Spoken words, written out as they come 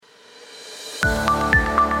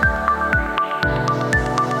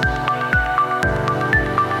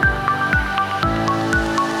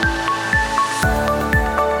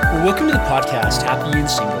podcast, Happy and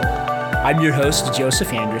Single. I'm your host,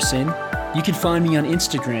 Joseph Anderson. You can find me on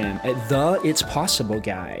Instagram at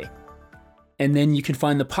 @It'sPossibleGuy. And then you can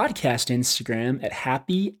find the podcast Instagram at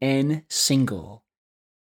Happy and Single.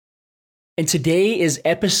 And today is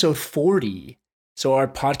episode 40. So our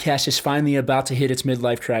podcast is finally about to hit its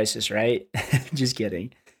midlife crisis, right? Just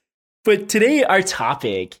kidding. But today our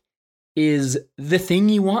topic is the thing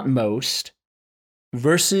you want most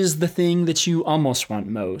versus the thing that you almost want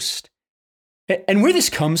most. And where this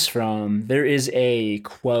comes from, there is a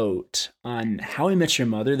quote on How I Met Your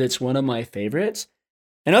Mother that's one of my favorites.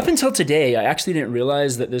 And up until today, I actually didn't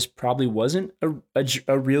realize that this probably wasn't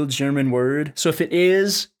a real German word. So if it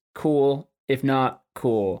is, cool. If not,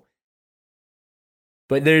 cool.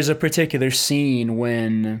 But there's a particular scene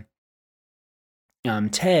when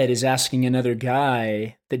Ted is asking another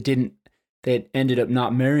guy that ended up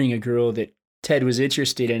not marrying a girl that Ted was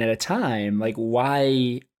interested in at a time, like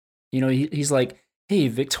why, he's like, hey,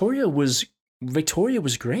 Victoria was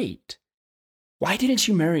great. Why didn't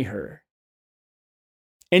you marry her?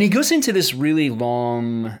 And he goes into this really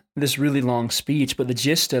long speech, but the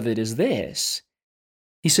gist of it is this.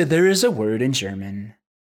 He said, there is a word in German,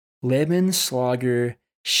 Lebenslänger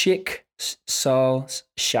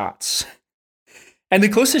Schicksalsschatz. And the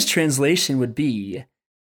closest translation would be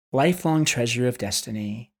lifelong treasure of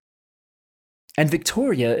destiny. And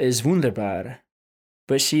Victoria is wunderbar,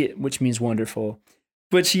 which means wonderful,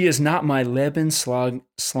 but she is not my Lebenslänger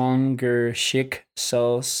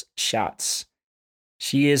Schicksalsschatz.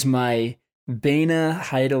 She is my Beine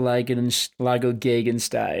Heidelagen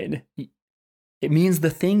Gegenstein. It means the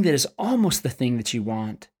thing that is almost the thing that you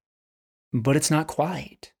want, but it's not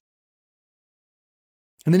quite.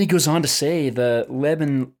 And then he goes on to say the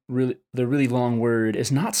really long word,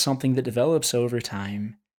 is not something that develops over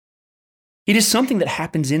time. It is something that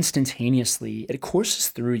happens instantaneously. It courses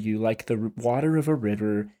through you like the water of a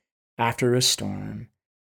river after a storm,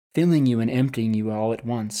 filling you and emptying you all at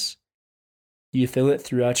once. You feel it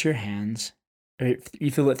throughout your hands, or you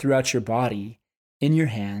feel it throughout your body, in your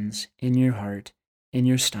hands, in your heart, in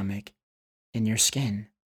your stomach, in your skin.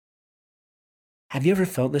 Have you ever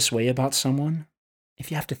felt this way about someone? If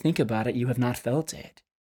you have to think about it, you have not felt it.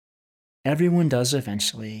 Everyone does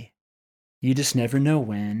eventually. You just never know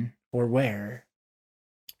when or where.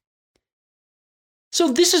 So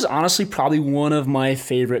this is honestly probably one of my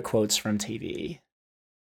favorite quotes from TV.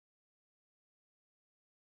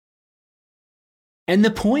 And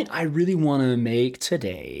the point I really want to make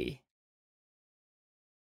today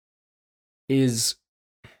is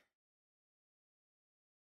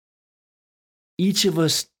each of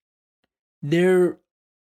us, there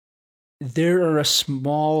are a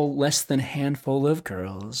small, less than handful of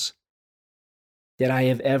girls that I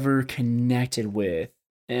have ever connected with,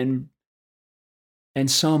 and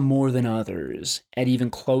some more than others at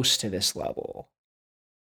even close to this level.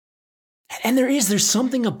 And there's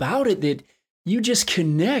something about it that you just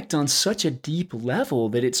connect on such a deep level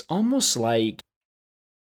that it's almost like.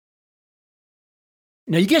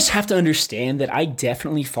 Now, you guys have to understand that I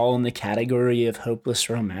definitely fall in the category of hopeless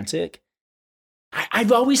romantic.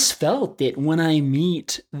 I've always felt that when I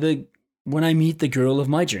meet the girl of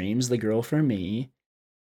my dreams, the girl for me,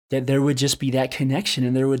 that there would just be that connection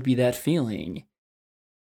and there would be that feeling.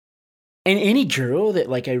 And any girl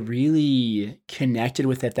that I really connected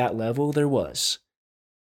with at that level, there was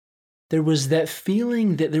that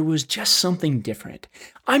feeling that there was just something different.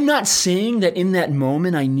 I'm not saying that in that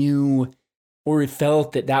moment I knew or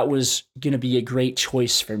felt that was going to be a great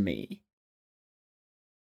choice for me.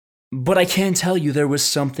 But I can tell you there was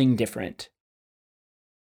something different.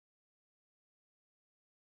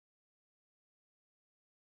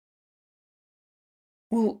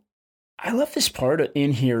 Well, I love this part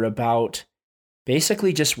in here about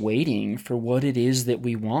basically just waiting for what it is that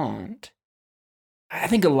we want. I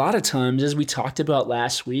think a lot of times, as we talked about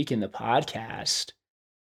last week in the podcast,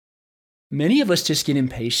 many of us just get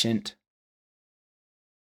impatient.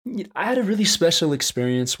 I had a really special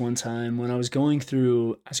experience one time when I was going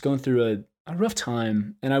through a rough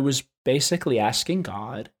time, and I was basically asking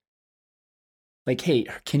God, like, hey,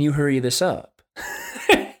 can you hurry this up?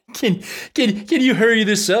 Can you hurry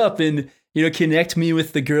this up and connect me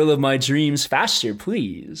with the girl of my dreams faster,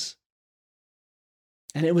 please?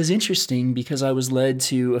 And it was interesting because I was led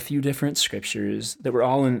to a few different scriptures that were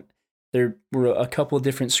all in. There were a couple of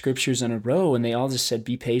different scriptures in a row, and they all just said,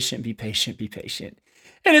 "Be patient, be patient, be patient."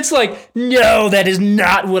 And it's like, no, that is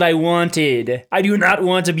not what I wanted. I do not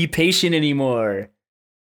want to be patient anymore.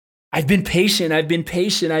 I've been patient. I've been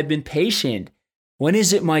patient. I've been patient. When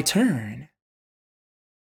is it my turn?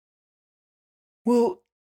 Well,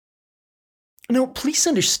 No, please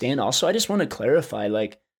understand also, I just want to clarify,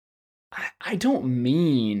 like, I don't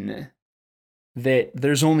mean that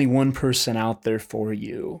there's only one person out there for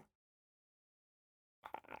you.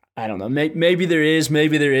 I don't know. Maybe there is,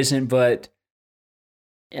 maybe there isn't, but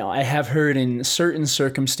I have heard in certain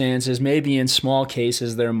circumstances, maybe in small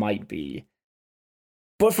cases, there might be.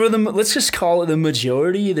 But for let's just call it the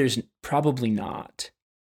majority, there's probably not.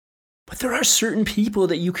 But there are certain people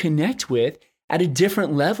that you connect with at a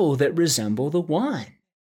different level that resemble the one.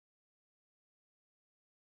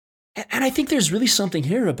 And I think there's really something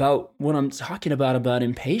here about what I'm talking about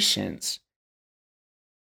impatience.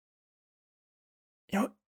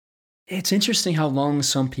 It's interesting how long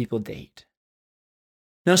some people date.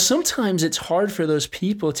 Now, sometimes it's hard for those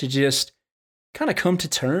people to just kind of come to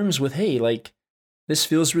terms with, hey, like, this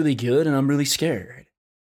feels really good and I'm really scared.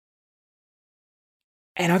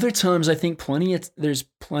 And other times, I think there's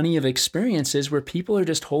plenty of experiences where people are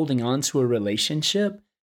just holding on to a relationship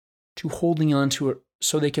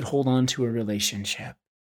so they could hold on to a relationship.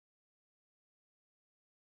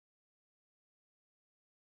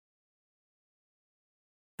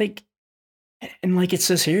 Like, and like it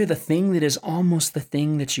says here, the thing that is almost the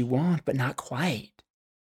thing that you want, but not quite.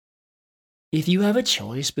 If you have a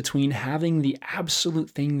choice between having the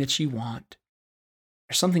absolute thing that you want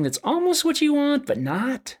or something that's almost what you want, but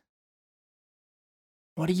not,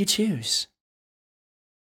 what do you choose?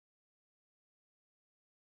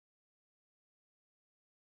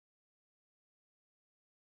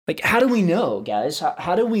 Like, how do we know, guys?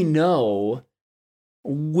 How do we know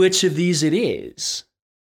which of these it is?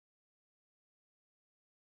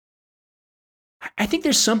 I think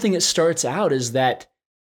there's something that starts out as that,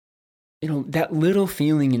 that little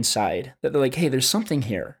feeling inside that they're like, hey, there's something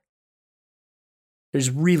here. There's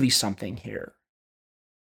really something here.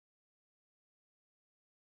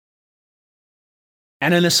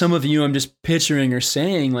 And then to some of you, I'm just picturing or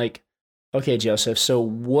saying, like, okay, Joseph, so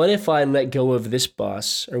what if I let go of this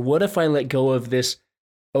bus? Or what if I let go of this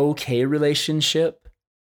okay relationship?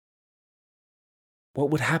 What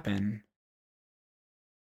would happen?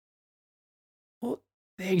 Well,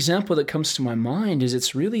 the example that comes to my mind is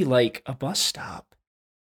it's really like a bus stop.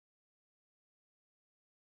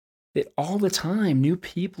 That all the time, new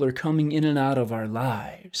people are coming in and out of our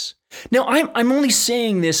lives. Now, I'm only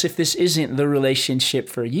saying this if this isn't the relationship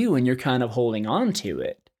for you and you're kind of holding on to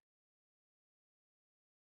it.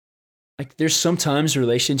 Like, there's sometimes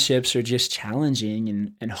relationships are just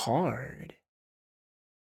challenging and hard.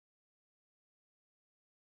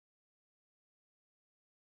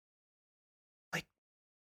 Like,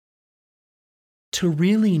 to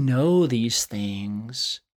really know these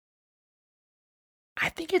things, I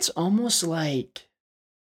think it's almost like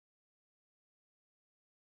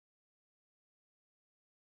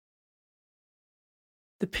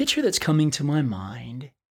the picture that's coming to my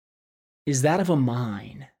mind is that of a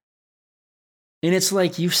mine. And it's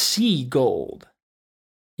like you see gold.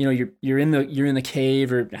 You're in the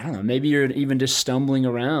cave, or I don't know, maybe you're even just stumbling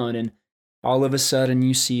around and all of a sudden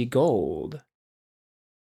you see gold.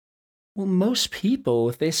 Well, most people,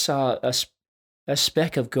 if they saw a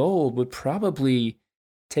speck of gold, would probably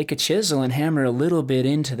take a chisel and hammer a little bit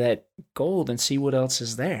into that gold and see what else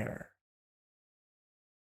is there.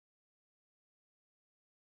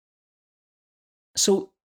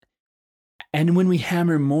 So, and when we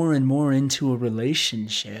hammer more and more into a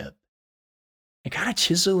relationship, and kind of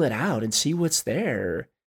chisel it out and see what's there,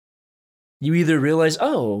 you either realize,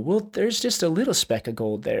 oh, well, there's just a little speck of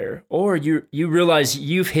gold there, or you realize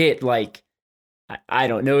you've hit, like, I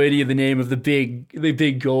don't know any of the name of the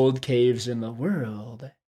big gold caves in the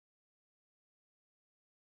world.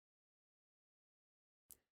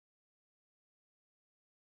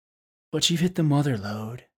 But you've hit the mother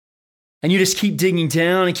lode. And you just keep digging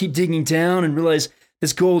down and realize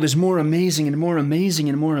this gold is more amazing and more amazing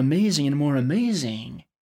and more amazing and more amazing.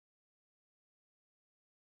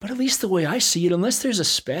 But at least the way I see it, unless there's a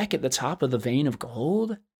speck at the top of the vein of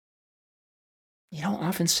gold, you don't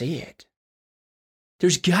often see it.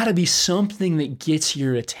 There's got to be something that gets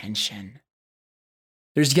your attention.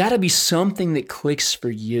 There's got to be something that clicks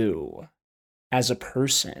for you as a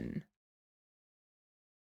person.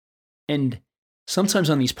 And sometimes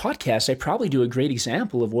on these podcasts, I probably do a great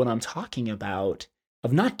example of what I'm talking about,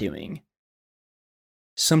 of not doing.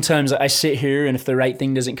 Sometimes I sit here, and if the right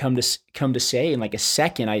thing doesn't come to say in like a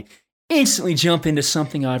second, I instantly jump into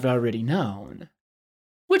something I've already known,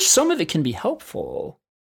 which some of it can be helpful.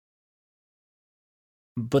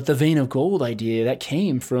 But the vein of gold idea, that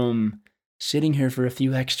came from sitting here for a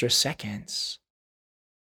few extra seconds.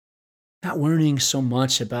 Not worrying so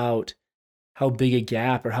much about how big a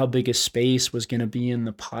gap or how big a space was going to be in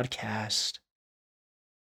the podcast.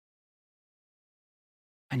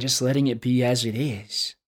 and just letting it be as it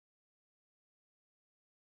is.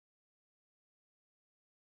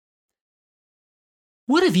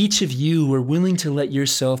 What if each of you were willing to let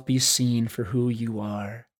yourself be seen for who you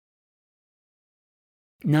are?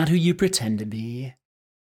 Not who you pretend to be,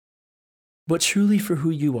 but truly for who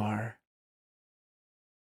you are.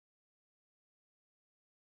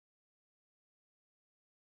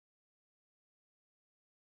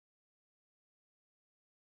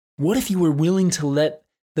 What if you were willing to let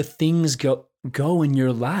the things go in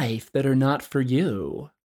your life that are not for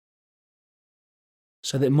you,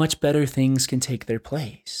 so that much better things can take their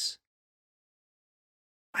place?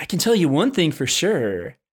 I can tell you one thing for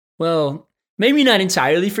sure. Well, maybe not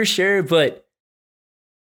entirely for sure, but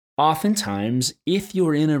oftentimes, if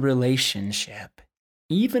you're in a relationship,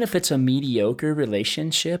 even if it's a mediocre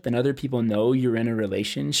relationship and other people know you're in a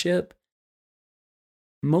relationship,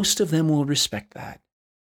 most of them will respect that.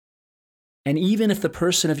 And even if the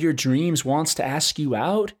person of your dreams wants to ask you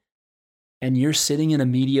out and you're sitting in a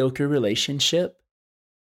mediocre relationship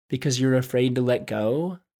because you're afraid to let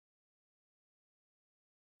go,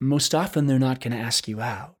 most often they're not going to ask you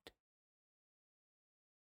out.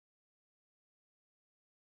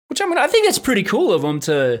 Which I think that's pretty cool of them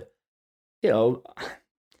to,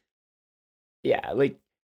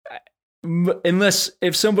 unless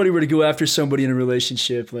if somebody were to go after somebody in a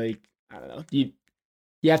relationship, I don't know,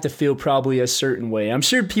 you have to feel probably a certain way. I'm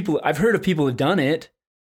sure I've heard of people who've done it.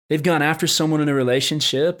 They've gone after someone in a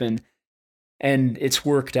relationship and it's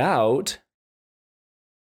worked out.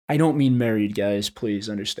 I don't mean married, guys. Please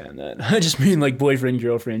understand that. I just mean like boyfriend,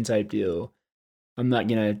 girlfriend type deal. I'm not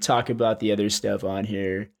going to talk about the other stuff on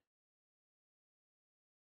here.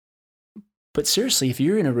 But seriously, if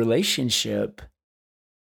you're in a relationship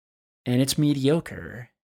and it's mediocre,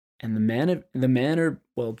 and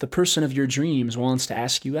the person of your dreams wants to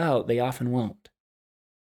ask you out, they often won't.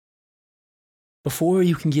 Before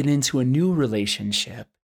you can get into a new relationship,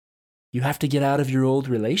 you have to get out of your old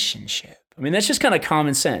relationship. I mean, that's just kind of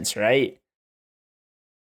common sense, right?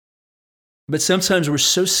 But sometimes we're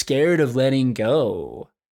so scared of letting go,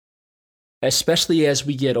 especially as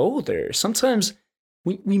we get older. Sometimes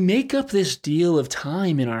we make up this deal of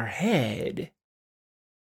time in our head.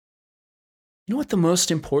 You know what the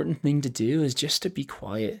most important thing to do is just to be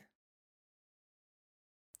quiet.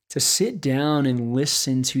 To sit down and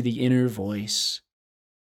listen to the inner voice.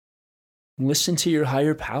 Listen to your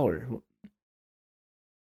higher power.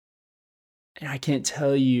 And I can't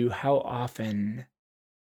tell you how often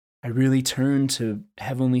I really turn to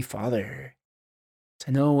Heavenly Father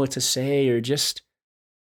to know what to say, or just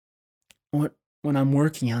when I'm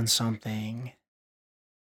working on something.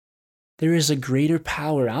 There is a greater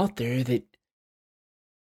power out there that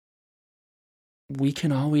we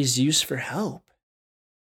can always use for help.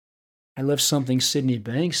 I love something Sydney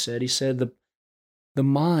Banks said. He said the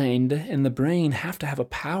mind and the brain have to have a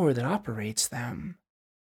power that operates them.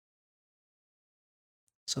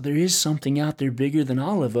 So there is something out there bigger than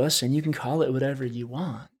all of us, and you can call it whatever you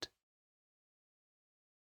want.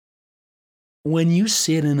 When you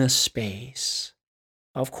sit in a space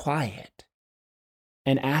of quiet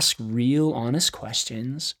and ask real, honest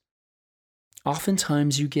questions,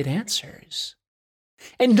 oftentimes you get answers.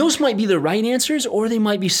 And those might be the right answers, or they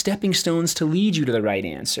might be stepping stones to lead you to the right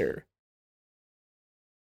answer.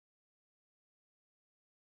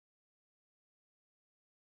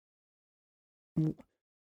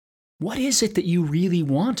 What is it that you really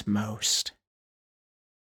want most?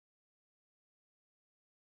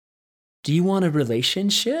 Do you want a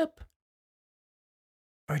relationship?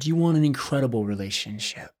 Or do you want an incredible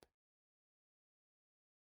relationship?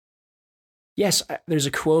 Yes, there's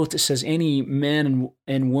a quote that says any righteous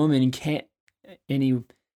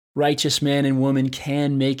man and woman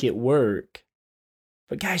can make it work.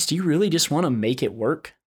 But guys, do you really just want to make it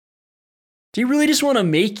work? Do you really just want to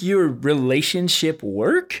make your relationship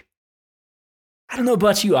work? I don't know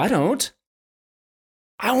about you, I don't.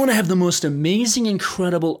 I want to have the most amazing,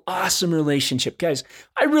 incredible, awesome relationship. Guys,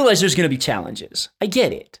 I realize there's going to be challenges. I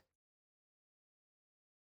get it.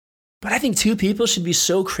 But I think two people should be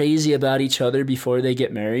so crazy about each other before they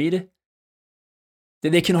get married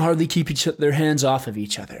that they can hardly keep their hands off of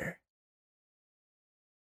each other.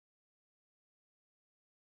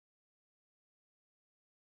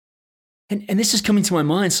 And this is coming to my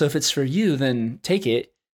mind, so if it's for you, then take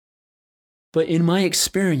it. But in my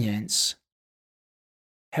experience,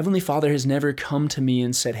 Heavenly Father has never come to me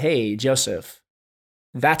and said, hey, Joseph,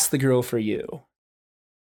 that's the girl for you.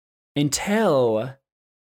 Until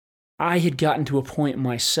I had gotten to a point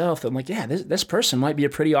myself that I'm like, yeah, this person might be a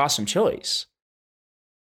pretty awesome choice.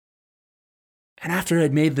 And after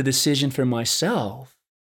I'd made the decision for myself,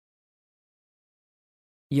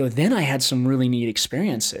 then I had some really neat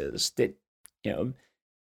experiences that, you know,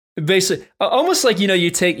 basically almost like, you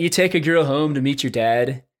take a girl home to meet your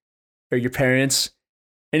dad or your parents,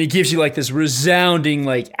 and he gives you like this resounding,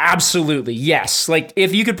 like, absolutely, yes. Like,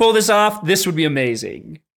 if you could pull this off, this would be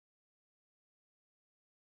amazing.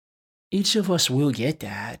 Each of us will get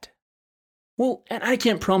that. Well, and I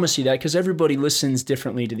can't promise you that because everybody listens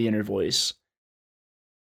differently to the inner voice.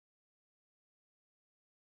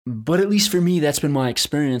 But at least for me, that's been my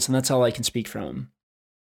experience, and that's all I can speak from.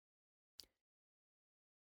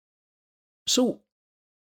 So,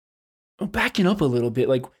 backing up a little bit,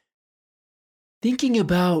 like, thinking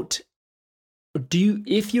about,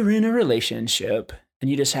 if you're in a relationship and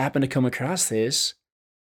you just happen to come across this,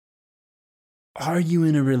 are you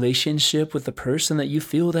in a relationship with the person that you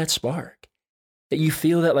feel that spark? That you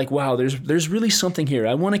feel that, like, wow, there's really something here.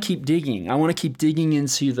 I want to keep digging. I want to keep digging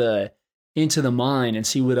into the mind and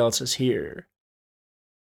see what else is here.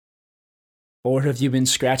 Or have you been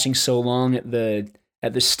scratching so long at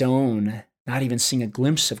the stone, not even seeing a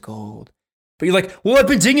glimpse of gold? But you're like, well, I've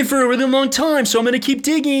been digging for a really long time, so I'm going to keep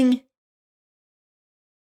digging.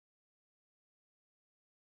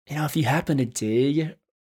 If you happen to dig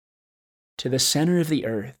to the center of the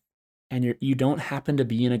earth and you don't happen to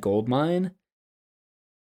be in a gold mine,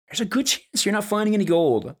 there's a good chance you're not finding any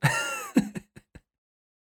gold.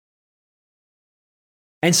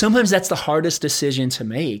 And sometimes that's the hardest decision to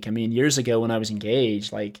make. I mean, years ago when I was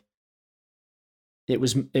engaged, like, it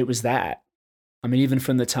was that. I mean, even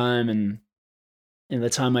from the time and in the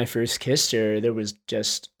time I first kissed her, there was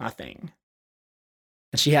just nothing.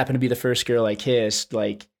 And she happened to be the first girl I kissed,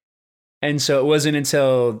 like, and so it wasn't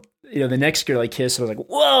until, the next girl I kissed, I was like,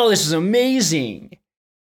 whoa, this is amazing.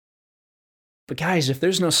 But guys, if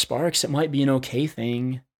there's no sparks, it might be an okay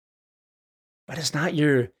thing. But it's not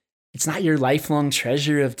your lifelong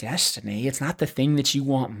treasure of destiny. It's not the thing that you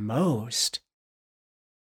want most.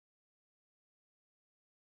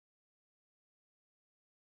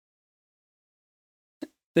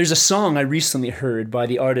 There's a song I recently heard by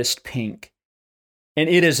the artist Pink, and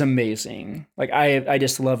it is amazing. Like, I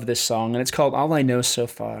just love this song, and it's called All I Know So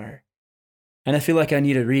Far. And I feel like I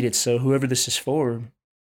need to read it, so whoever this is for,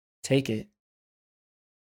 take it.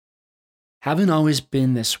 Haven't always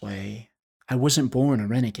been this way. I wasn't born a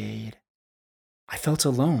renegade. I felt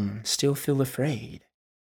alone, still feel afraid.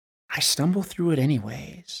 I stumble through it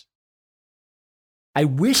anyways. I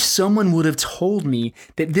wish someone would have told me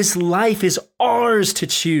that this life is ours to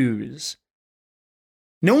choose.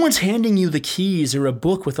 No one's handing you the keys or a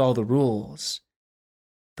book with all the rules.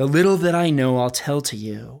 The little that I know I'll tell to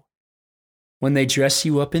you when they dress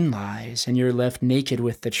you up in lies and you're left naked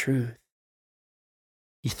with the truth.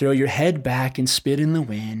 You throw your head back and spit in the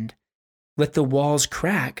wind. Let the walls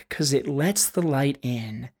crack 'cause it lets the light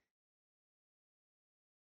in.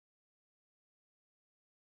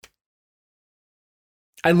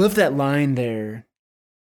 I love that line there.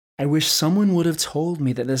 I wish someone would have told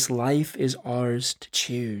me that this life is ours to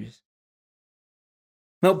choose.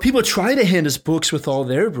 Now, people try to hand us books with all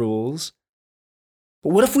their rules,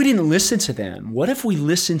 but what if we didn't listen to them? What if we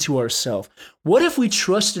listened to ourselves? What if we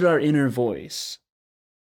trusted our inner voice?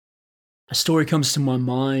 A story comes to my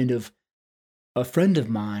mind of a friend of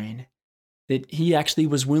mine that he actually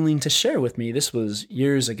was willing to share with me. This was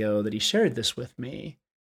years ago that he shared this with me.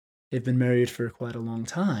 They've been married for quite a long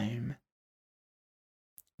time.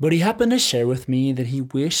 But he happened to share with me that he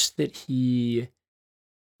wished that he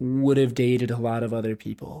would have dated a lot of other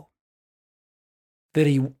people. That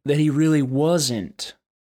he really wasn't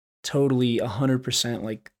totally 100%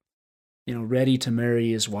 like, ready to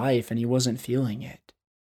marry his wife, and he wasn't feeling it.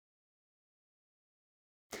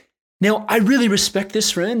 Now, I really respect this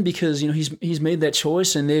friend because, he's made that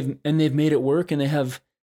choice and they've made it work, and they have,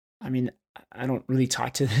 I don't really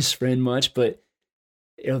talk to this friend much, but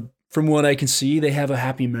from what I can see, they have a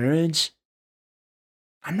happy marriage.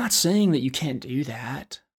 I'm not saying that you can't do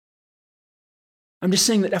that. I'm just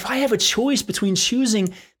saying that if I have a choice between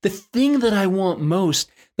choosing the thing that I want most,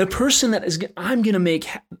 the person that is going to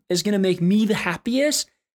make me the happiest,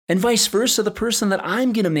 and vice versa, the person that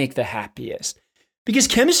I'm going to make the happiest. Because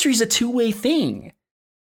chemistry is a two-way thing.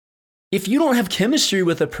 If you don't have chemistry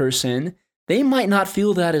with a person, they might not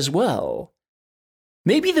feel that as well.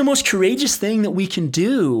 Maybe the most courageous thing that we can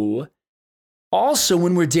do, also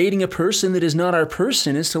when we're dating a person that is not our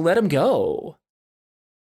person, is to let them go.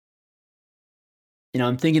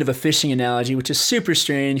 I'm thinking of a fishing analogy, which is super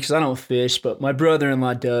strange because I don't fish, but my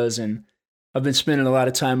brother-in-law does, and I've been spending a lot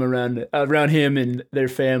of time around him and their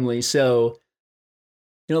family. So,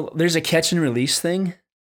 there's a catch and release thing.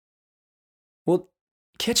 Well,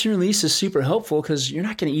 catch and release is super helpful because you're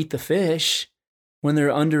not going to eat the fish. when they're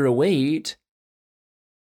underweight.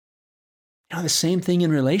 The same thing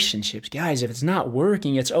in relationships. Guys, if it's not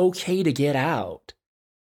working, it's okay to get out.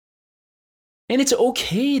 And it's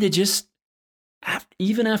okay to just,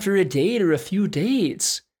 even after a date or a few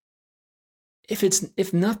dates, if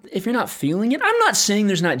you're not feeling it, I'm not saying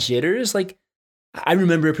there's not jitters. Like, I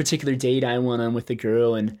remember a particular date I went on with a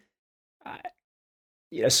girl, and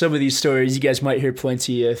some of these stories you guys might hear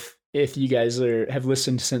plenty if you guys have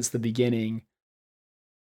listened since the beginning.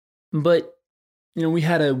 But we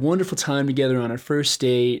had a wonderful time together on our first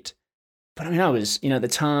date. But I was, at the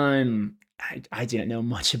time, I didn't know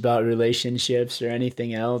much about relationships or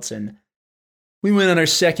anything else. And we went on our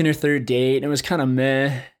second or third date, and it was kind of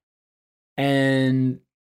meh. And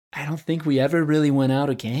I don't think we ever really went out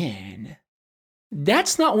again.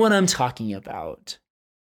 That's not what I'm talking about.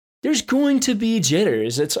 There's going to be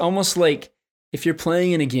jitters. It's almost like if you're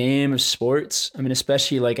playing in a game of sports,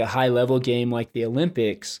 especially like a high-level game like the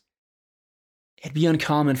Olympics, it'd be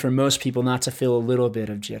uncommon for most people not to feel a little bit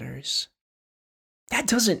of jitters. That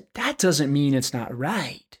doesn't mean it's not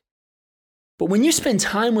right. But when you spend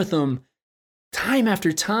time with them, time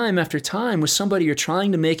after time after time, with somebody you're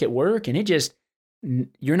trying to make it work, and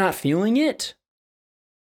you're not feeling it,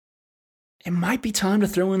 it might be time to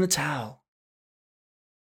throw in the towel.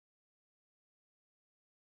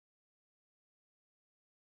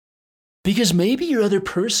 Because maybe your other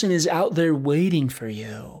person is out there waiting for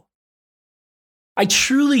you. I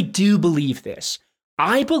truly do believe this.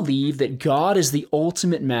 I believe that God is the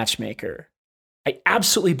ultimate matchmaker. I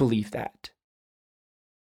absolutely believe that.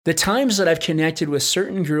 The times that I've connected with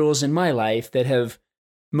certain girls in my life that have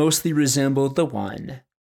mostly resembled the one,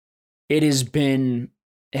 it has been,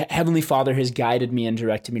 Heavenly Father has guided me and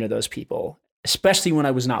directed me to those people, especially when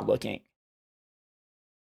I was not looking.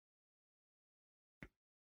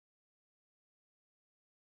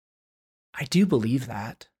 I do believe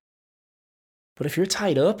that. But if you're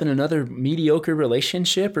tied up in another mediocre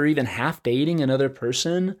relationship, or even half dating another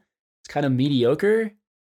person, it's kind of mediocre,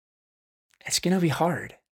 it's going to be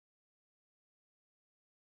hard.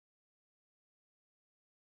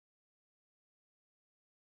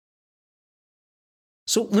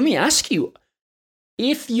 So let me ask you,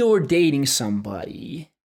 if you're dating somebody,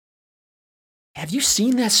 have you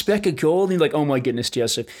seen that speck of gold? And you're like, oh my goodness,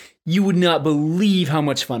 Joseph, you would not believe how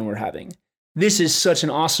much fun we're having. This is such an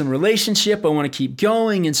awesome relationship. I want to keep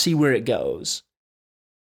going and see where it goes.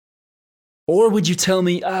 Or would you tell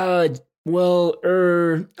me, well,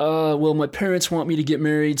 my parents want me to get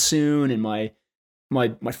married soon, and my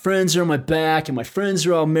friends are on my back, and my friends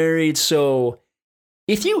are all married. So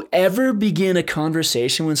if you ever begin a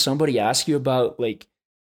conversation when somebody asks you about like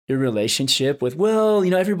your relationship with, well,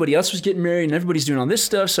 everybody else was getting married and everybody's doing all this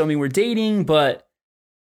stuff, so we're dating, but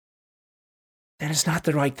then it's not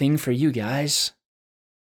the right thing for you guys.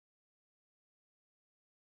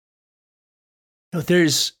 There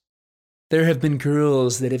have been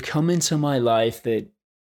girls that have come into my life that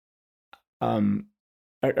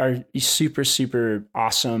are super, super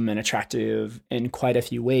awesome and attractive in quite a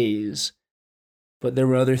few ways, but there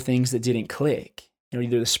were other things that didn't click.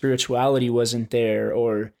 Either the spirituality wasn't there,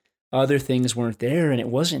 or other things weren't there, and it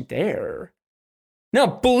wasn't there. Now,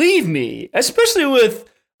 believe me, especially with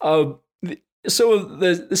the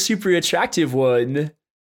super attractive one,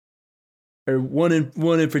 or one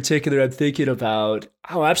in particular I'm thinking about,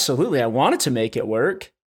 oh, absolutely, I wanted to make it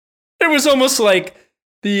work. It was almost like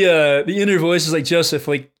the inner voice is like, Joseph,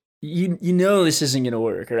 like, you know this isn't going to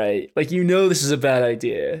work, right? Like, this is a bad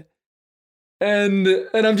idea. And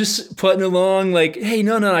I'm just putting along like, hey,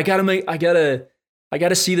 no, I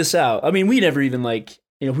gotta see this out. We never even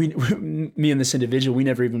me and this individual, we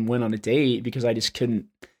never even went on a date because I couldn't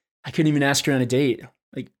even ask her on a date.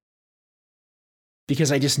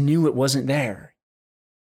 Because I just knew it wasn't there.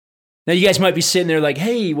 Now you guys might be sitting there like,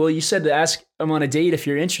 hey, well, you said to ask them on a date if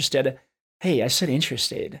you're interested. Hey, I said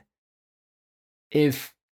interested.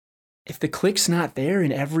 If the click's not there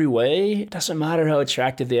in every way, it doesn't matter how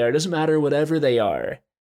attractive they are. It doesn't matter whatever they are.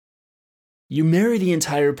 You marry the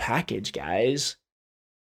entire package, guys.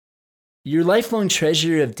 Your lifelong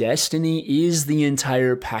treasure of destiny is the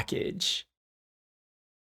entire package.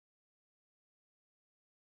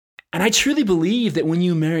 And I truly believe that when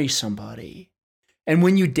you marry somebody and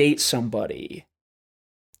when you date somebody,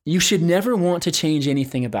 you should never want to change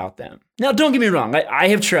anything about them. Now, don't get me wrong. I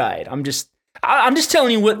have tried. I'm just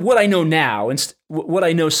telling you what I know now and what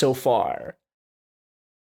I know so far.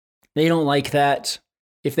 They don't like that.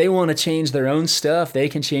 If they want to change their own stuff, they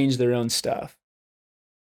can change their own stuff.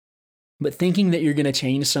 But thinking that you're going to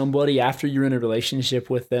change somebody after you're in a relationship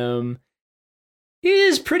with them,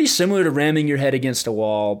 is pretty similar to ramming your head against a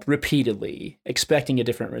wall repeatedly, expecting a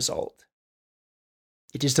different result.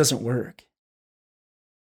 It just doesn't work.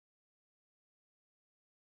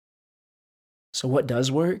 So what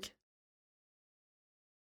does work?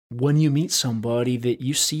 When you meet somebody that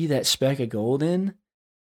you see that speck of gold in,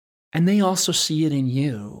 and they also see it in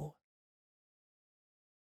you,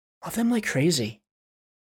 love them like crazy.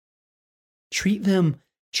 Treat them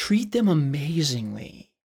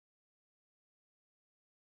amazingly.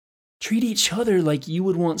 Treat each other like you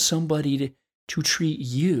would want somebody to treat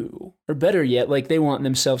you, or better yet, like they want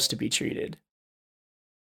themselves to be treated.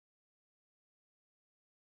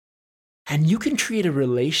 And you can create a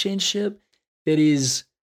relationship that is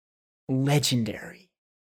legendary.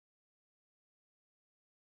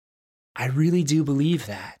 I really do believe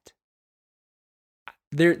that.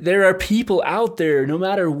 There are people out there, no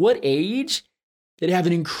matter what age, that have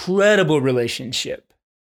an incredible relationship.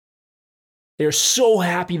 They're so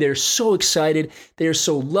happy, they're so excited, they're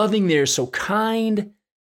so loving, they're so kind,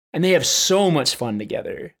 and they have so much fun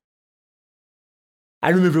together. I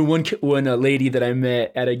remember one lady that I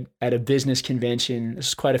met at a business convention. This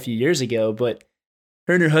was quite a few years ago, but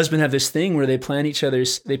her and her husband have this thing where they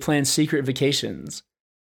plan secret vacations.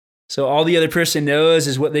 So all the other person knows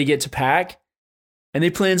is what they get to pack, and they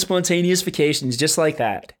plan spontaneous vacations just like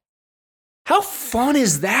that. How fun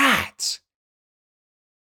is that?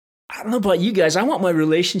 I don't know about you guys. I want my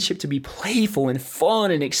relationship to be playful and fun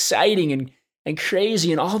and exciting and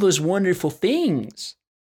crazy and all those wonderful things.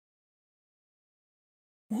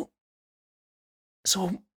 Well,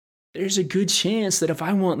 so there's a good chance that if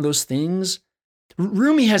I want those things,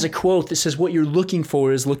 Rumi has a quote that says, what you're looking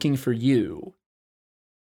for is looking for you.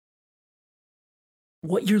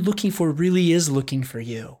 What you're looking for really is looking for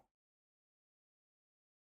you.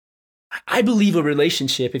 I believe a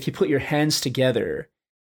relationship, if you put your hands together,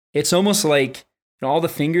 it's almost like all the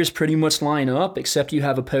fingers pretty much line up, except you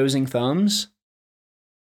have opposing thumbs.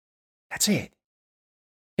 That's it.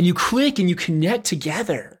 And you click and you connect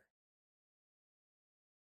together.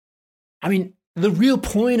 I mean, the real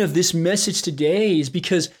point of this message today is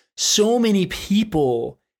because so many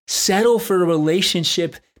people settle for a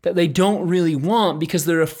relationship that they don't really want because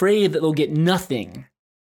they're afraid that they'll get nothing.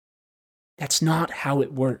 That's not how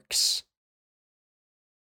it works.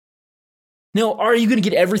 Now, are you going to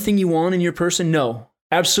get everything you want in your person? No,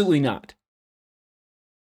 absolutely not.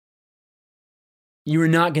 You are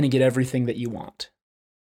not going to get everything that you want.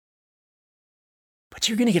 But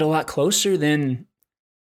you're going to get a lot closer than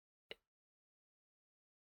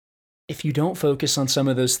if you don't focus on some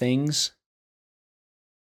of those things.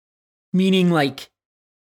 Meaning, like,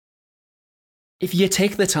 if you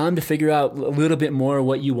take the time to figure out a little bit more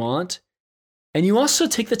what you want, and you also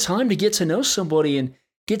take the time to get to know somebody and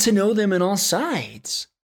get to know them on all sides,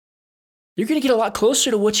 you're going to get a lot closer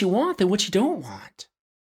to what you want than what you don't want.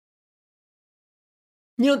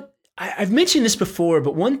 You know, I've mentioned this before,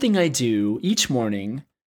 but one thing I do each morning,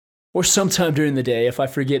 or sometime during the day if I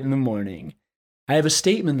forget in the morning, I have a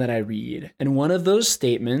statement that I read, and one of those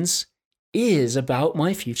statements is about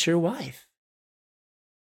my future wife.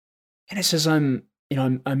 And it says I'm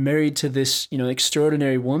married to this,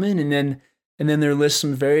 extraordinary woman, and then there lists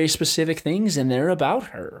some very specific things in there about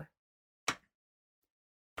her.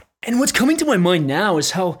 And what's coming to my mind now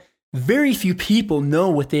is how very few people know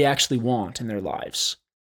what they actually want in their lives.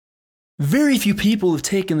 Very few people have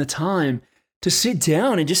taken the time to sit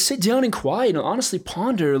down in quiet and honestly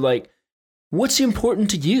ponder, like, what's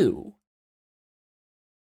important to you?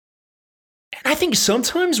 And I think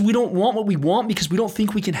sometimes we don't want what we want because we don't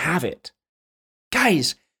think we can have it.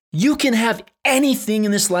 Guys, you can have anything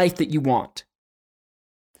in this life that you want.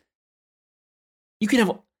 You can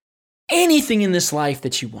have anything in this life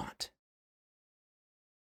that you want.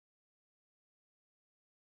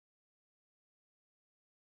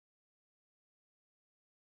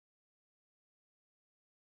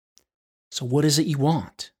 So what is it you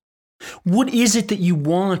want? What is it that you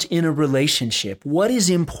want in a relationship? What is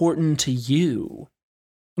important to you?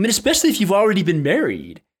 I mean, especially if you've already been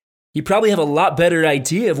married, you probably have a lot better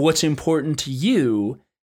idea of what's important to you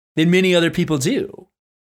than many other people do.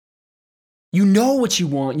 You know what you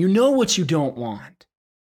want. You know what you don't want.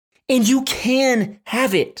 And you can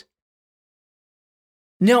have it.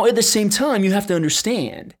 Now, at the same time, you have to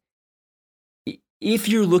understand, if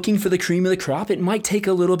you're looking for the cream of the crop, it might take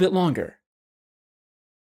a little bit longer.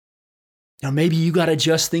 Now, maybe you got to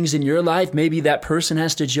adjust things in your life. Maybe that person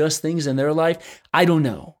has to adjust things in their life. I don't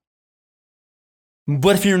know.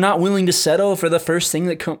 But if you're not willing to settle for the first thing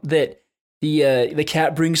that the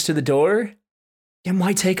cat brings to the door, it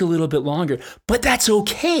might take a little bit longer. But that's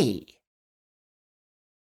okay.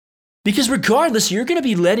 Because regardless, you're going to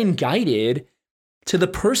be led and guided to the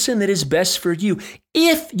person that is best for you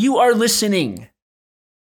if you are listening.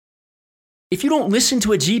 If you don't listen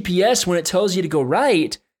to a GPS when it tells you to go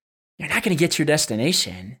right, you're not going to get to your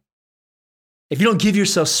destination. If you don't give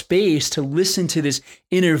yourself space to listen to this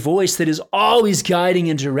inner voice that is always guiding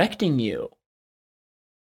and directing you.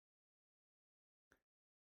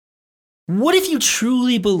 What if you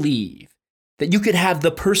truly believe that you could have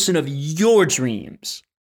the person of your dreams?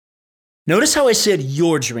 Notice how I said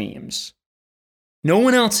your dreams. No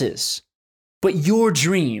one else's, but your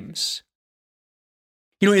dreams.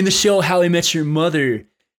 You know, in the show How I Met Your Mother,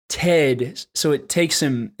 Ted, so it takes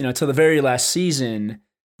him, till the very last season,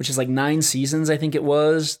 which is like 9 seasons, I think it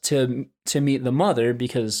was, to meet the mother,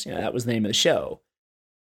 because that was the name of the show.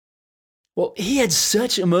 Well, he had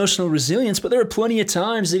such emotional resilience, but there were plenty of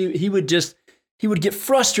times that he would get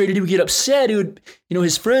frustrated, he would get upset.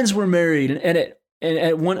 His friends were married, and at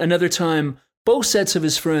another time, both sets of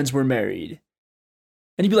his friends were married.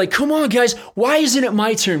 And he'd be like, come on, guys, why isn't it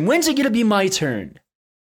my turn? When's it going to be my turn?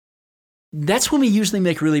 That's when we usually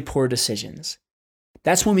make really poor decisions.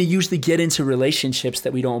 That's when we usually get into relationships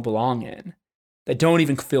that we don't belong in, that don't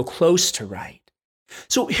even feel close to right.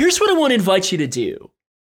 So here's what I want to invite you to do.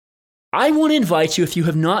 I want to invite you, if you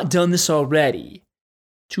have not done this already,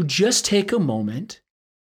 to just take a moment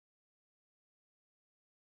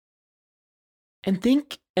and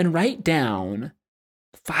think and write down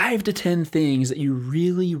 5 to 10 things that you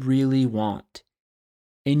really, really want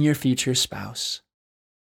in your future spouse.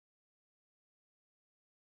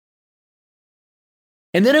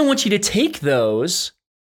 And then I want you to take those.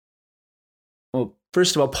 Well,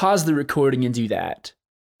 first of all, pause the recording and do that.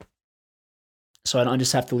 So I don't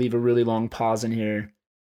just have to leave a really long pause in here.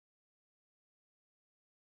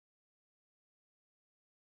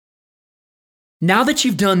 Now that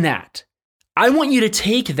you've done that, I want you to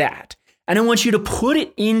take that and I want you to put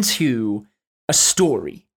it into a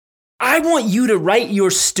story. I want you to write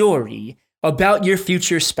your story about your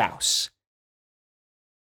future spouse.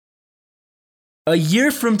 A year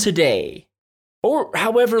from today, or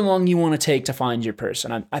however long you want to take to find your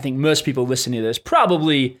person. I think most people listening to this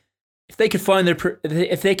probably, if they could find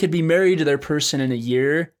if they could be married to their person in a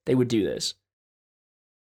year, they would do this.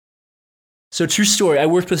 So true story, I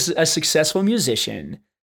worked with a successful musician,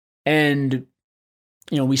 and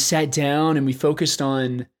we sat down and we focused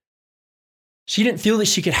on, she didn't feel that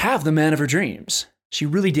she could have the man of her dreams. She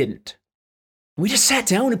really didn't. We just sat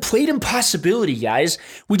down and played impossibility, guys.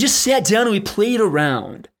 We just sat down and we played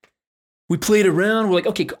around. We're like,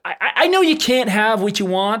 okay, I know you can't have what you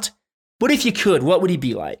want, but if you could, what would he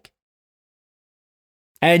be like?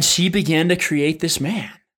 And she began to create this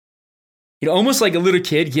man. Almost like a little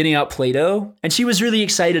kid getting out Play-Doh, and she was really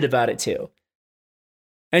excited about it too.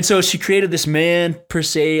 And so she created this man per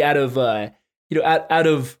se out of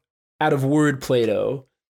word Play-Doh.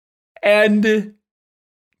 And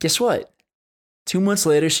guess what? 2 months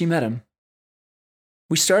later, she met him.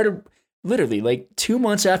 We started literally like 2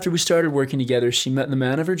 months after we started working together, she met the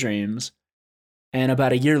man of her dreams. And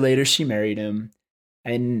about a year later, she married him.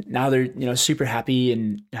 And now they're, super happy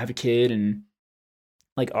and have a kid and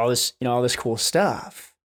like all this cool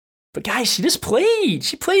stuff. But guys, she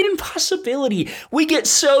played impossibility. We get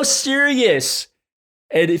so serious.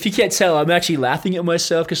 And if you can't tell, I'm actually laughing at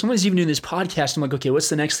myself because somebody's even doing this podcast. I'm like, okay, what's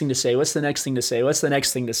the next thing to say? What's the next thing to say? What's the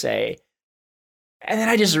next thing to say? And then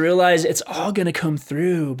I just realized it's all going to come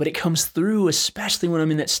through, but it comes through especially when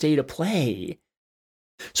I'm in that state of play.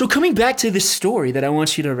 So coming back to this story that I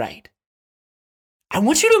want you to write, I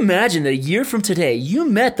want you to imagine that a year from today, you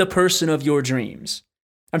met the person of your dreams.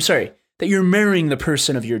 That you're marrying the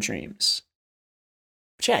person of your dreams.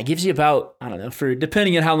 Which, it gives you about,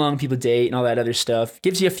 depending on how long people date and all that other stuff,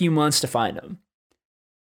 gives you a few months to find them.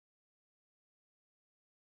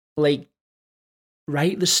 Like,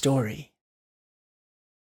 write the story.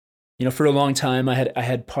 For a long time, I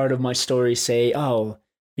had part of my story say, oh,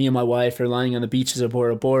 me and my wife are lying on the beaches of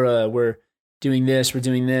Bora Bora. We're doing this.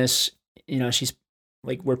 She's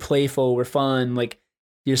like, we're playful, we're fun. Like,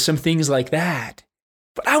 there's some things like that.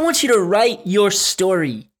 But I want you to write your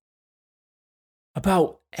story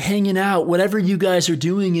about hanging out, whatever you guys are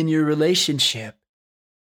doing in your relationship.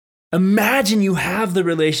 Imagine you have the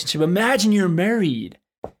relationship. Imagine you're married.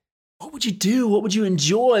 What would you do? What would you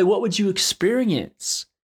enjoy? What would you experience?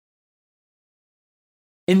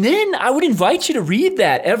 And then I would invite you to read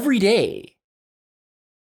that every day.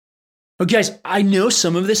 Oh, guys, I know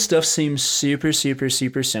some of this stuff seems super, super,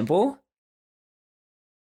 super simple.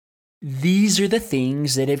 These are the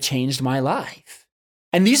things that have changed my life.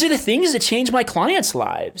 And these are the things that change my clients'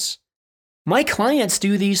 lives. My clients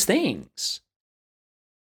do these things.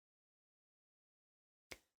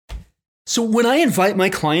 So when I invite my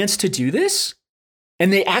clients to do this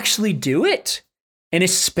and they actually do it, and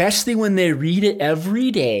especially when they read it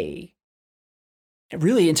every day,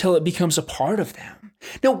 really until it becomes a part of them.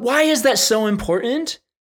 Now, why is that so important?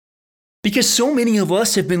 Because so many of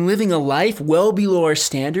us have been living a life well below our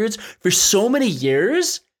standards for so many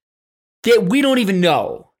years that we don't even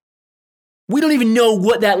know. We don't even know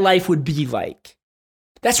what that life would be like.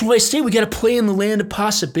 That's why I say we got to play in the land of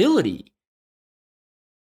possibility.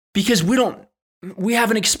 Because we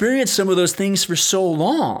haven't experienced some of those things for so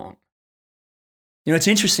long. You know, it's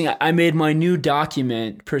interesting. I made my new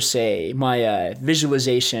document, per se, my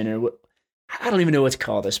visualization, or what, I don't even know what to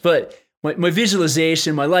call this, but my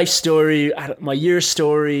visualization, my life story, my year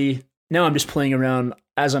story. Now I'm just playing around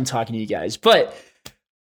as I'm talking to you guys.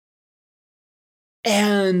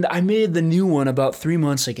 And I made the new one about 3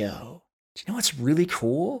 months ago. Do you know what's really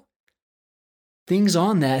cool? Things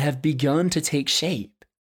on that have begun to take shape.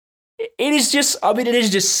 It is just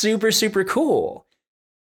super, super cool.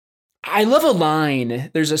 I love a line.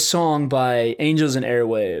 There's a song by Angels and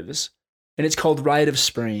Airwaves, and it's called Rite of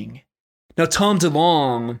Spring. Now, Tom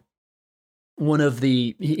DeLonge,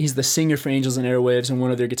 he's the singer for Angels and Airwaves and one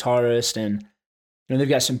of their guitarists, and they've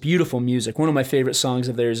got some beautiful music. One of my favorite songs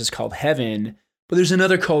of theirs is called Heaven, but there's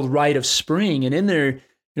another called Rite of Spring, and in there,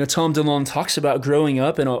 Tom DeLonge talks about growing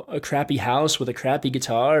up in a crappy house with a crappy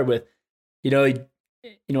guitar, with,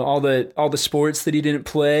 all the sports that he didn't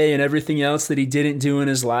play and everything else that he didn't do in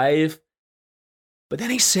his life. But then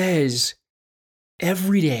he says,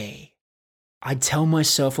 every day I'd tell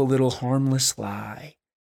myself a little harmless lie.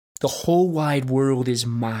 The whole wide world is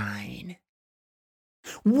mine.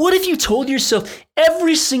 What if you told yourself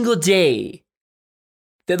every single day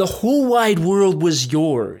that the whole wide world was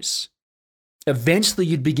yours? Eventually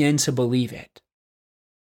you'd begin to believe it.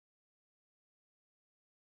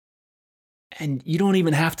 And you don't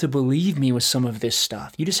even have to believe me with some of this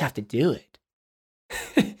stuff. You just have to do it.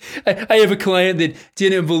 I have a client that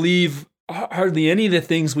didn't believe hardly any of the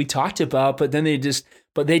things we talked about, but then they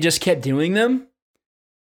just kept doing them,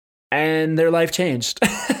 and their life changed.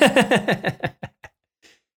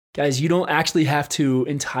 Guys, you don't actually have to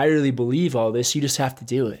entirely believe all this. You just have to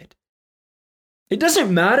do it. It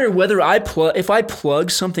doesn't matter whether if I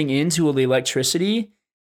plug something into the electricity.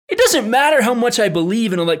 It doesn't matter how much I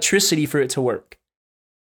believe in electricity for it to work.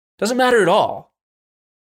 Doesn't matter at all.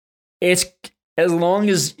 It's as long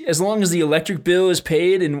as the electric bill is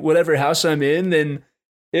paid in whatever house I'm in, then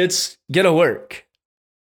it's gonna work.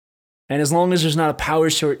 And as long as there's not a power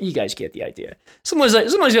short, you guys get the idea. Sometimes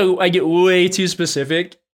I get way too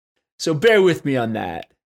specific, so bear with me on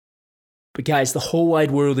that. But guys, the whole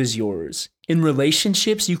wide world is yours. In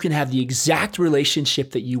relationships, you can have the exact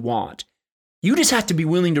relationship that you want. You just have to be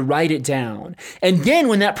willing to write it down. And then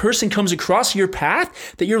when that person comes across your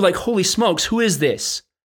path that you're like, holy smokes, who is this?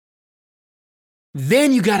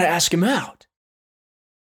 Then you got to ask them out.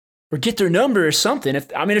 Or get their number or something.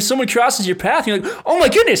 If someone crosses your path, you're like, oh my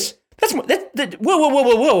goodness,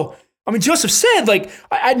 whoa. Joseph said,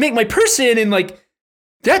 I'd make my person, and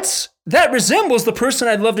that resembles the person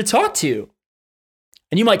I'd love to talk to.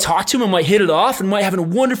 And you might talk to him and might hit it off and might have a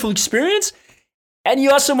wonderful experience. And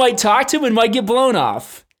you also might talk to him and might get blown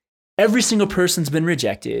off. Every single person's been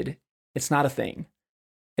rejected. It's not a thing.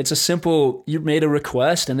 It's a simple, you made a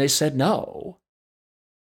request and they said no.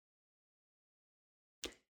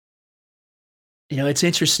 It's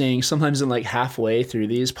interesting. Sometimes in halfway through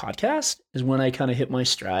these podcasts is when I kind of hit my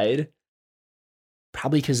stride.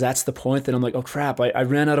 Probably because that's the point that I'm like, oh crap, I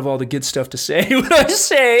ran out of all the good stuff to say. What do I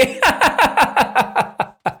say?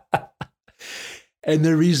 And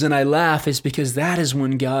the reason I laugh is because that is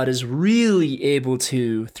when God is really able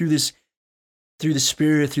to, through the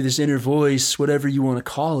Spirit, through this inner voice, whatever you want to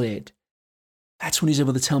call it, that's when he's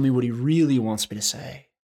able to tell me what he really wants me to say.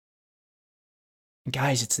 And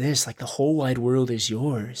guys, it's this, the whole wide world is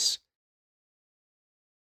yours.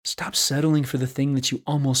 Stop settling for the thing that you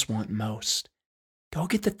almost want most. Go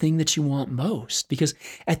get the thing that you want most. Because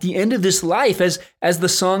at the end of this life, as the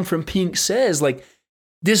song from Pink says,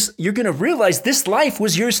 you're going to realize this life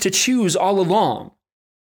was yours to choose all along.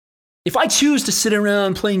 If I choose to sit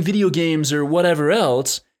around playing video games or whatever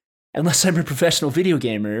else, unless I'm a professional video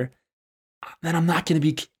gamer, then I'm not going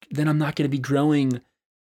to be growing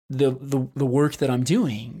the work that I'm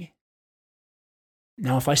doing.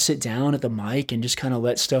 Now, if I sit down at the mic and just kind of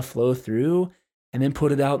let stuff flow through and then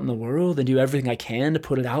put it out in the world and do everything I can to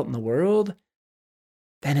put it out in the world,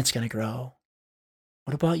 then it's going to grow.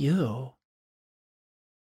 What about you?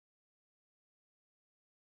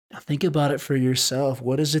 Now think about it for yourself.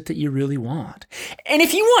 What is it that you really want? And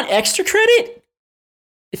if you want extra credit,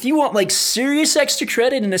 if you want like serious extra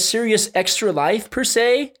credit and a serious extra life per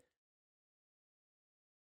se,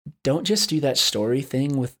 don't just do that story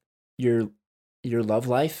thing with your love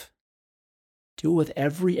life. Do it with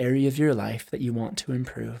every area of your life that you want to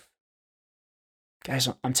improve. Guys,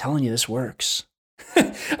 I'm telling you, this works.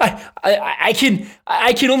 I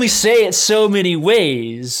can only say it so many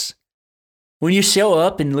ways. When you show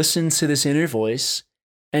up and listen to this inner voice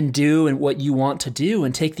and do what you want to do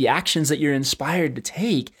and take the actions that you're inspired to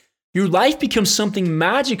take, your life becomes something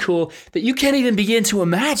magical that you can't even begin to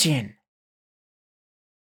imagine.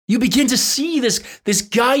 You begin to see this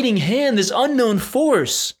guiding hand, this unknown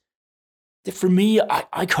force. That for me,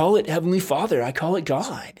 I call it Heavenly Father. I call it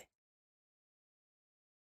God.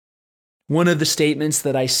 One of the statements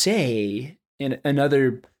that I say in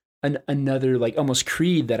another like almost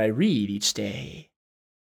creed that I read each day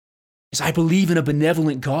is I believe in a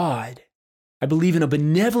benevolent God. I believe in a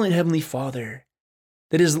benevolent Heavenly Father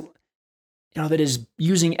that is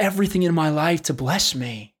using everything in my life to bless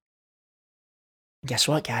me. And guess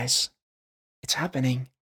what, guys? It's happening.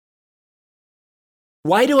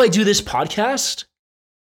 Why do I do this podcast?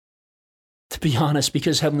 To be honest,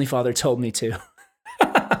 because Heavenly Father told me to.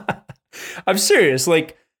 I'm serious.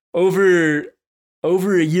 Like over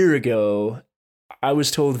a year ago, I was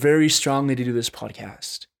told very strongly to do this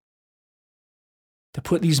podcast. To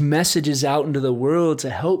put these messages out into the world to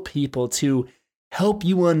help people, to help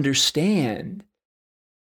you understand.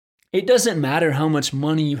 It doesn't matter how much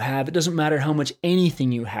money you have. It doesn't matter how much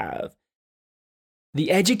anything you have.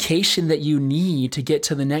 The education that you need to get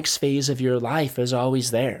to the next phase of your life is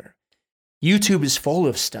always there. YouTube is full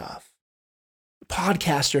of stuff.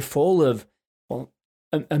 Podcasts are full of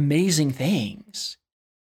amazing things.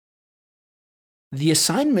 The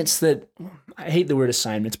assignments that, I hate the word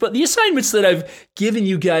assignments, but the assignments that I've given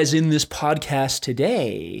you guys in this podcast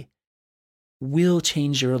today will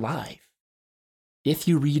change your life. If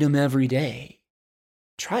you read them every day,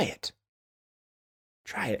 try it.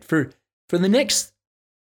 Try it. For the next,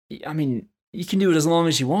 I mean, you can do it as long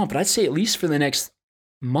as you want, but I'd say at least for the next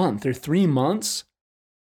month or 3 months,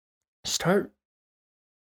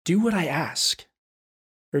 do what I ask.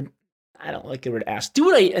 Or I don't like the word ask. Do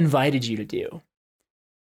what I invited you to do.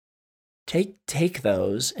 Take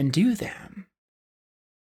those and do them.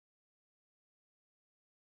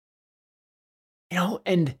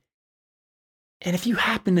 And if you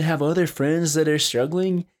happen to have other friends that are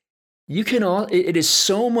struggling, it is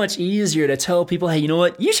so much easier to tell people, hey, you know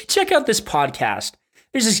what? You should check out this podcast.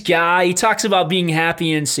 There's this guy, he talks about being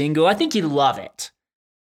happy and single. I think you'd love it.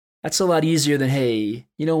 That's a lot easier than, hey,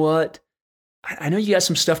 you know what? I know you got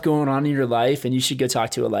some stuff going on in your life and you should go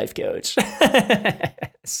talk to a life coach.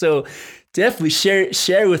 So definitely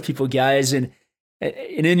share with people, guys. And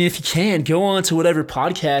then if you can, go on to whatever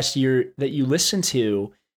podcast that you listen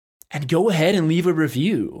to and go ahead and leave a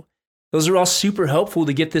review. Those are all super helpful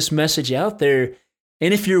to get this message out there.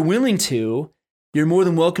 And if you're willing to, you're more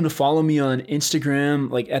than welcome to follow me on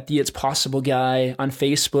Instagram, like at the It's Possible Guy, on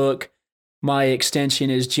Facebook. My extension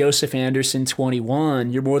is Joseph Anderson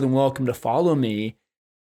 21. You're more than welcome to follow me.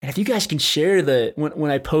 And if you guys can share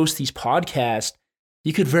when I post these podcasts,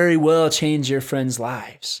 you could very well change your friends'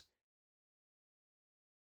 lives.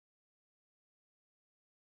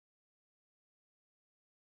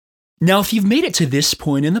 Now, if you've made it to this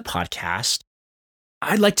point in the podcast,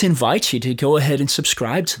 I'd like to invite you to go ahead and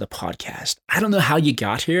subscribe to the podcast. I don't know how you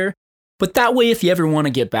got here, but that way, if you ever want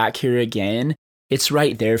to get back here again, it's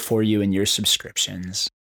right there for you in your subscriptions.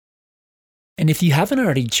 And if you haven't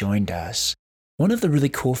already joined us, one of the really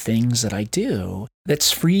cool things that I do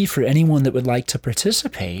that's free for anyone that would like to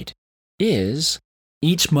participate is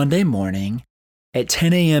each Monday morning at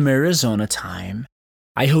 10 a.m. Arizona time,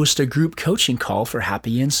 I host a group coaching call for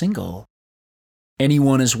Happy and Single.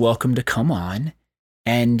 Anyone is welcome to come on,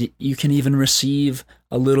 and you can even receive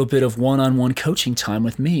a little bit of one-on-one coaching time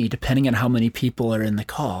with me, depending on how many people are in the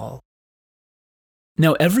call.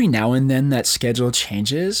 Now, every now and then that schedule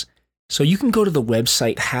changes, so you can go to the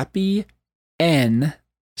website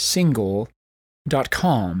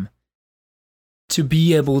happynsingle.com to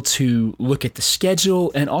be able to look at the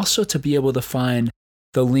schedule and also to be able to find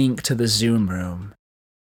the link to the Zoom room.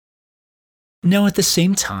 Now, at the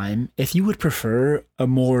same time, if you would prefer a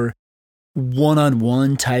more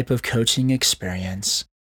one-on-one type of coaching experience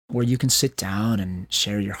where you can sit down and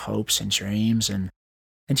share your hopes and dreams and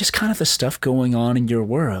just kind of the stuff going on in your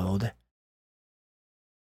world,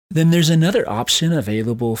 then there's another option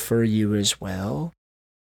available for you as well.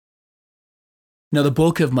 Now, the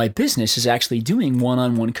bulk of my business is actually doing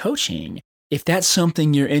one-on-one coaching. If that's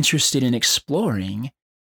something you're interested in exploring,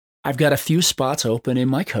 I've got a few spots open in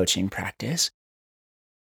my coaching practice.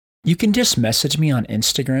 you can just message me on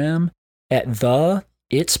Instagram at the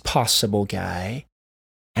It's Possible Guy,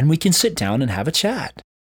 and we can sit down and have a chat.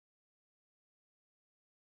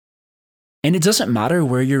 And it doesn't matter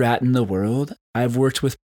where you're at in the world. I've worked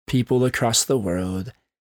with people across the world.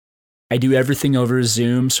 I do everything over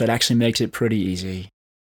Zoom, so it actually makes it pretty easy.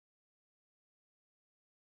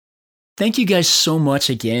 Thank you guys so much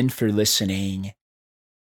again for listening.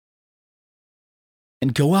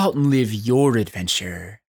 And go out and live your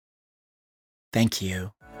adventure. Thank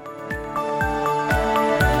you.